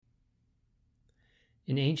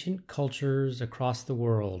In ancient cultures across the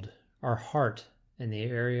world, our heart and the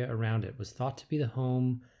area around it was thought to be the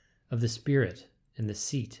home of the spirit and the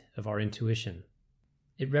seat of our intuition.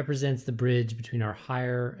 It represents the bridge between our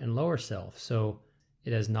higher and lower self, so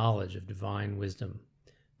it has knowledge of divine wisdom,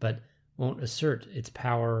 but won't assert its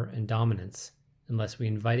power and dominance unless we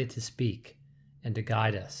invite it to speak and to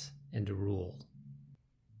guide us and to rule.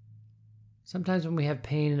 Sometimes when we have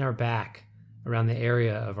pain in our back around the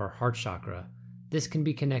area of our heart chakra, this can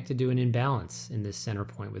be connected to an imbalance in this center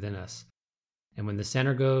point within us. And when the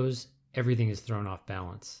center goes, everything is thrown off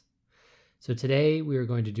balance. So today we are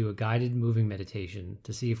going to do a guided moving meditation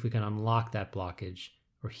to see if we can unlock that blockage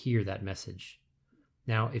or hear that message.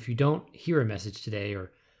 Now, if you don't hear a message today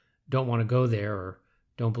or don't want to go there or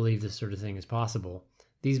don't believe this sort of thing is possible,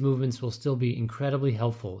 these movements will still be incredibly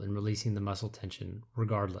helpful in releasing the muscle tension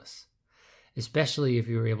regardless, especially if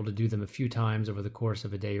you were able to do them a few times over the course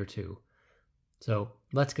of a day or two. So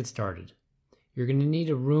let's get started. You're going to need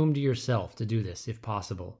a room to yourself to do this if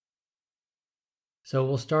possible. So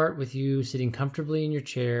we'll start with you sitting comfortably in your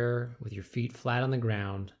chair with your feet flat on the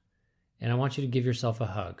ground, and I want you to give yourself a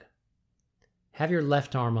hug. Have your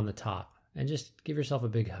left arm on the top and just give yourself a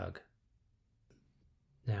big hug.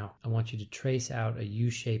 Now I want you to trace out a U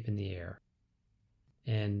shape in the air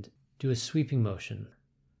and do a sweeping motion,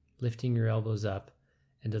 lifting your elbows up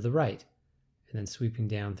and to the right, and then sweeping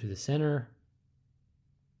down through the center,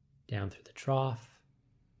 down through the trough,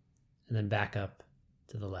 and then back up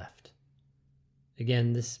to the left.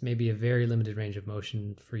 Again, this may be a very limited range of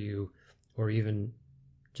motion for you, or even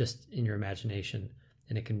just in your imagination,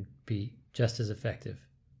 and it can be just as effective.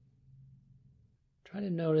 Try to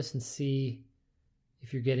notice and see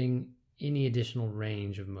if you're getting any additional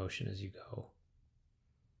range of motion as you go.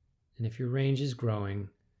 And if your range is growing,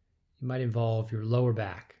 you might involve your lower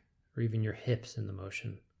back or even your hips in the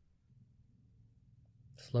motion.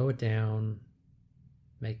 Slow it down,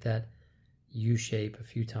 make that U shape a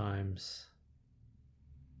few times,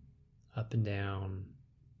 up and down,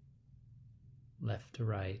 left to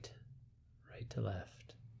right, right to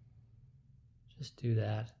left. Just do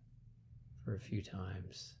that for a few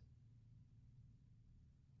times.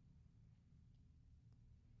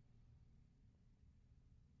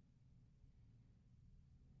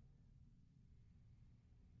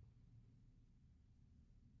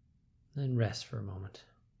 Then rest for a moment,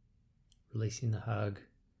 releasing the hug,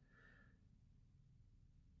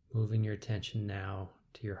 moving your attention now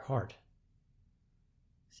to your heart.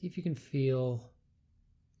 See if you can feel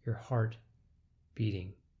your heart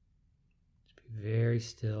beating. Just be very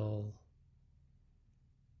still,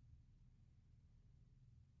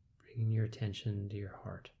 bringing your attention to your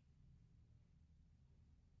heart.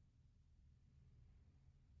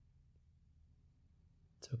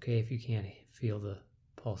 It's okay if you can't feel the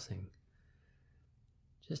pulsing.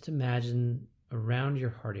 Just imagine around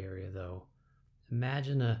your heart area, though,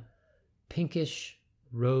 imagine a pinkish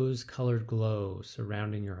rose-colored glow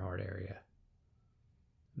surrounding your heart area.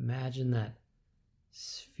 Imagine that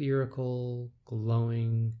spherical,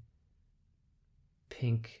 glowing,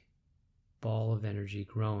 pink ball of energy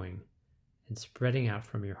growing and spreading out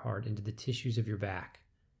from your heart into the tissues of your back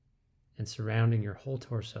and surrounding your whole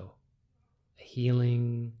torso. A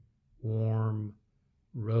healing, warm,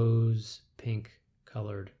 rose pink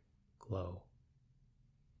colored glow.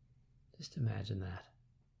 Just imagine that.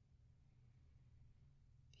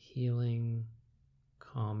 Healing,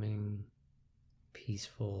 calming,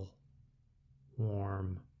 peaceful,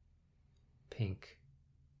 warm, pink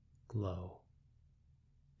glow.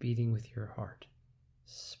 Beating with your heart,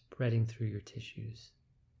 spreading through your tissues,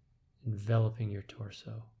 enveloping your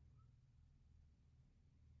torso.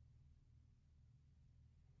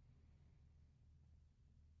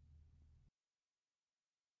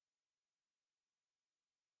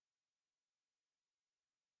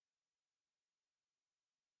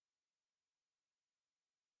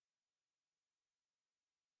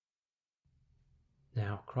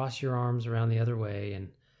 Now cross your arms around the other way and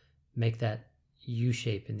make that U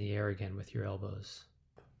shape in the air again with your elbows.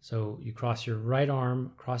 So you cross your right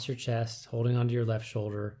arm across your chest, holding onto your left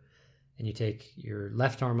shoulder, and you take your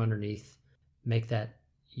left arm underneath, make that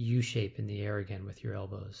U shape in the air again with your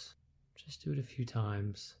elbows. Just do it a few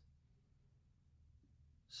times,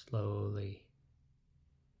 slowly.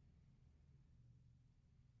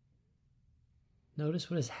 Notice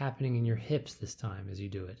what is happening in your hips this time as you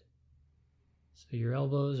do it. So your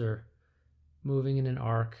elbows are moving in an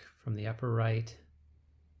arc from the upper right,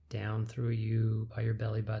 down through a U by your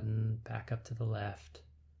belly button, back up to the left,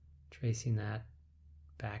 tracing that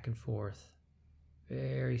back and forth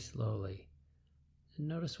very slowly. And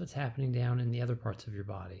notice what's happening down in the other parts of your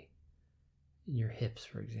body. in your hips,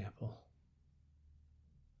 for example,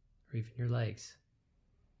 or even your legs.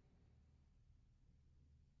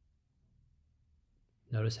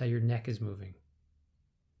 Notice how your neck is moving.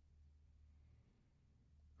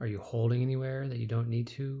 Are you holding anywhere that you don't need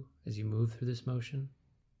to as you move through this motion?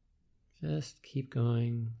 Just keep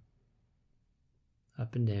going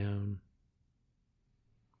up and down,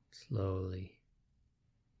 slowly.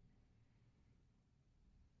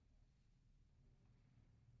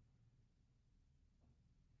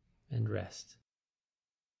 And rest.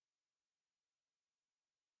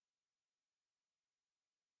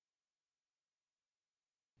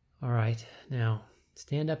 All right, now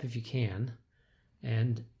stand up if you can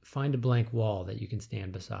and find a blank wall that you can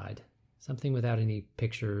stand beside. Something without any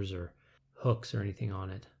pictures or hooks or anything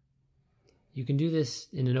on it. You can do this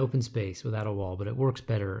in an open space without a wall, but it works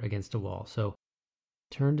better against a wall. So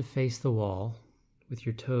turn to face the wall with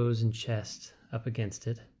your toes and chest up against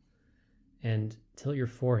it, and tilt your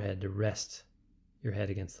forehead to rest your head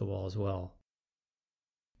against the wall as well.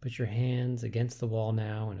 Put your hands against the wall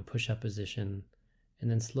now in a push-up position, and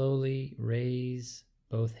then slowly raise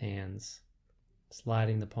both hands,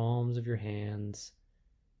 sliding the palms of your hands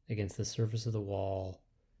against the surface of the wall,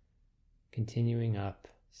 continuing up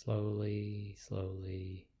slowly,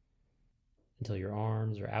 slowly, until your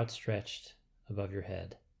arms are outstretched above your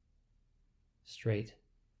head, straight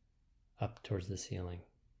up towards the ceiling.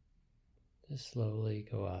 Just slowly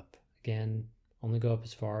go up. Again, only go up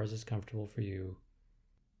as far as is comfortable for you.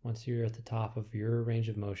 Once you're at the top of your range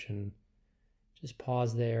of motion, just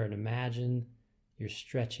pause there and imagine you're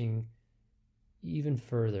stretching even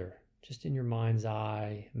further. Just in your mind's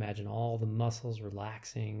eye, imagine all the muscles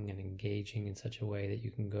relaxing and engaging in such a way that you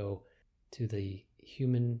can go to the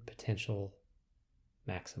human potential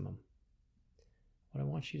maximum. What I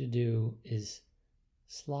want you to do is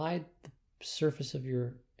slide the surface of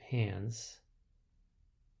your hands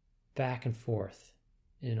back and forth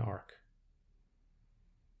in an arc.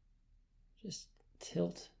 Just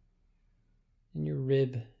tilt in your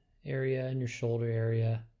rib area and your shoulder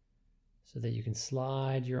area so that you can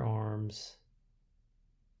slide your arms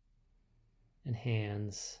and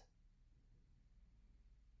hands,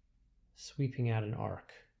 sweeping out an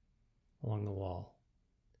arc along the wall.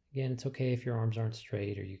 Again, it's okay if your arms aren't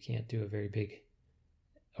straight or you can't do a very big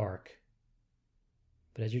arc.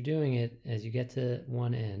 But as you're doing it, as you get to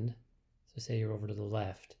one end, so say you're over to the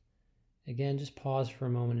left, again, just pause for a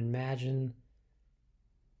moment. Imagine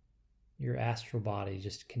your astral body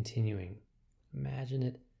just continuing. Imagine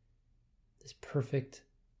it, this perfect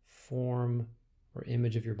form or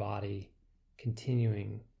image of your body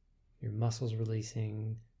continuing, your muscles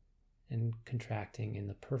releasing and contracting in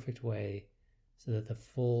the perfect way so that the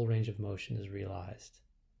full range of motion is realized.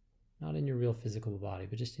 Not in your real physical body,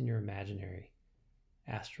 but just in your imaginary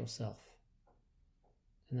astral self.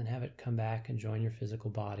 And then have it come back and join your physical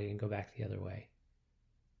body and go back the other way.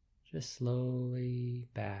 Just slowly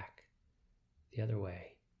back the other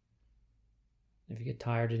way. If you get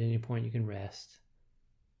tired at any point, you can rest.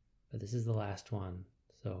 But this is the last one.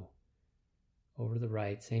 So over to the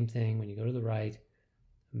right, same thing. When you go to the right,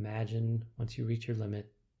 imagine once you reach your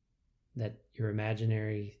limit that your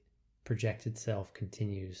imaginary projected self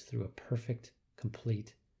continues through a perfect,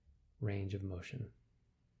 complete range of motion.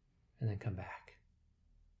 And then come back.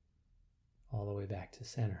 All the way back to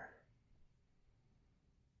center.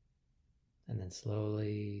 And then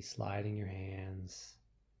slowly sliding your hands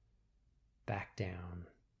back down.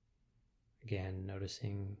 Again,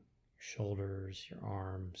 noticing your shoulders, your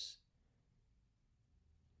arms,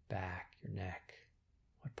 back, your neck.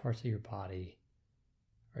 What parts of your body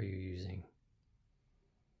are you using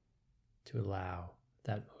to allow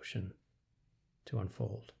that motion to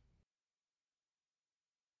unfold?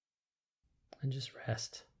 And just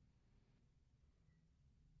rest.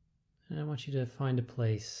 And I want you to find a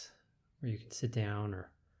place where you can sit down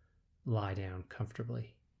or lie down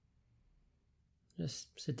comfortably.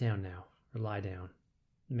 Just sit down now or lie down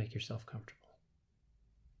and make yourself comfortable.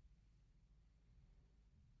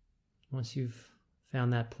 Once you've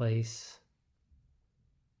found that place,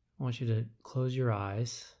 I want you to close your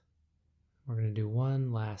eyes. We're going to do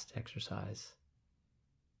one last exercise.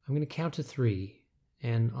 I'm going to count to 3,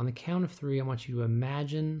 and on the count of 3, I want you to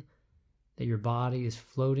imagine that your body is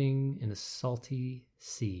floating in a salty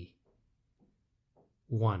sea.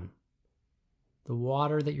 1. The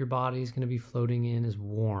water that your body is going to be floating in is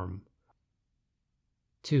warm.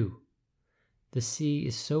 2. The sea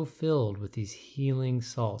is so filled with these healing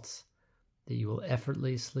salts that you will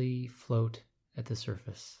effortlessly float at the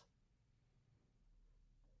surface.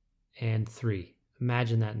 And 3.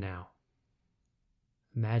 Imagine that now.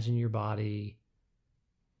 Imagine your body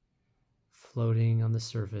floating on the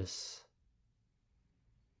surface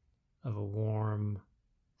of a warm,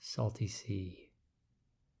 salty sea.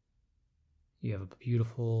 You have a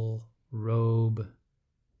beautiful robe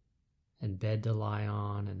and bed to lie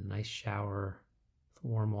on and a nice shower with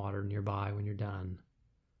warm water nearby when you're done.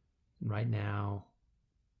 And right now,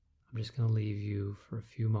 I'm just going to leave you for a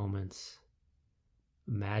few moments,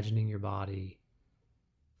 imagining your body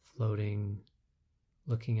floating,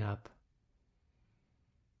 looking up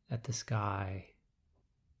at the sky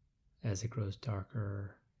as it grows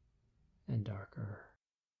darker and darker.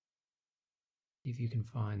 If you can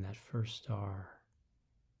find that first star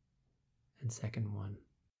and second one.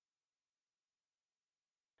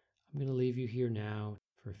 I'm going to leave you here now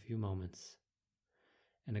for a few moments,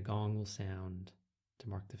 and a gong will sound to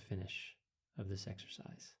mark the finish of this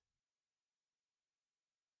exercise.